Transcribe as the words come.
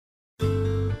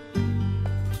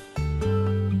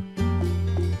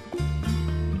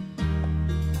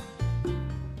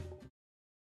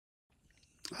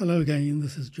Hello again,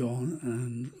 this is John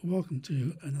and welcome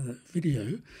to another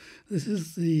video. This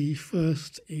is the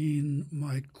first in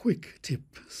my quick tip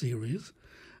series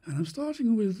and I'm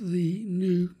starting with the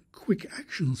new quick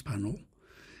actions panel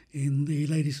in the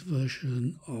latest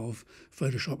version of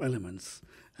Photoshop Elements.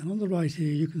 And on the right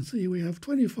here you can see we have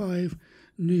 25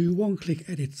 new one-click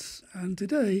edits, and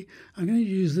today I'm going to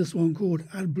use this one called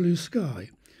Add Blue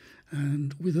Sky,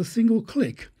 and with a single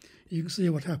click you can see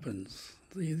what happens.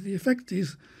 The effect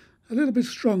is a little bit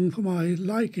strong for my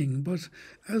liking, but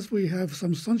as we have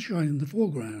some sunshine in the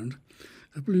foreground,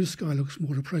 a blue sky looks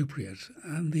more appropriate,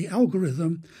 and the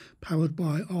algorithm powered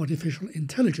by artificial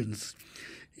intelligence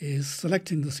is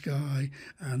selecting the sky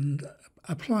and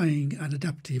applying an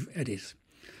adaptive edit.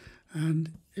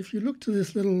 And if you look to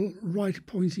this little right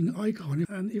pointing icon,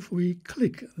 and if we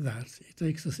click that, it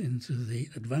takes us into the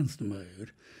advanced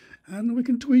mode, and we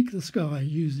can tweak the sky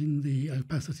using the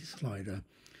opacity slider.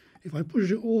 If I push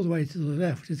it all the way to the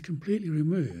left, it's completely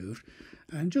removed,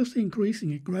 and just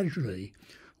increasing it gradually,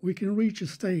 we can reach a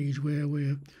stage where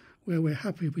we're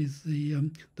happy with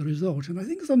the result. And I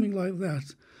think something like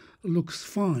that looks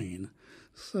fine.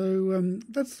 So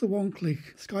that's the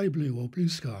one-click sky blue or blue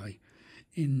sky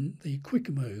in the quick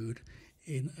mode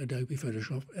in Adobe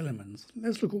Photoshop Elements.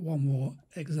 Let's look at one more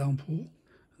example.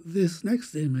 This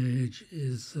next image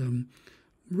is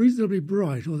reasonably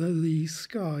bright, although the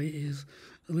sky is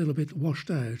a little bit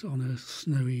washed out on a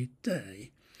snowy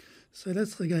day. So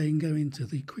let's again go into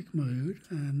the quick mode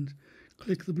and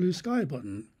click the blue sky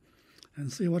button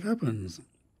and see what happens.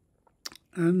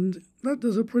 And that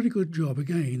does a pretty good job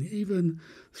again, even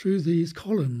through these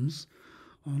columns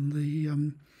on the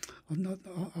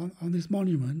on this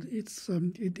monument. It's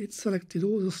selected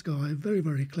all the sky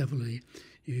very cleverly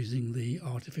using the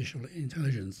artificial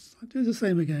intelligence. I'll do the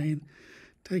same again.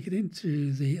 Take it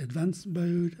into the advanced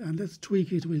mode and let's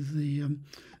tweak it with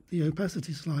the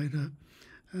opacity slider,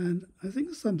 and I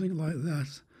think something like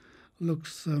that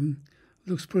looks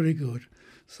pretty good.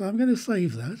 So I'm going to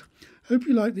save that. Hope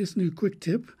you like this new quick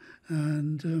tip,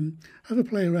 and have a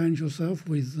play around yourself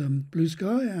with Blue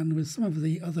Sky and with some of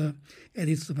the other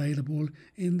edits available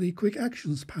in the Quick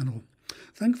Actions panel.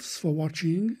 Thanks for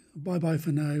watching. Bye bye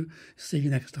for now. See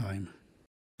you next time.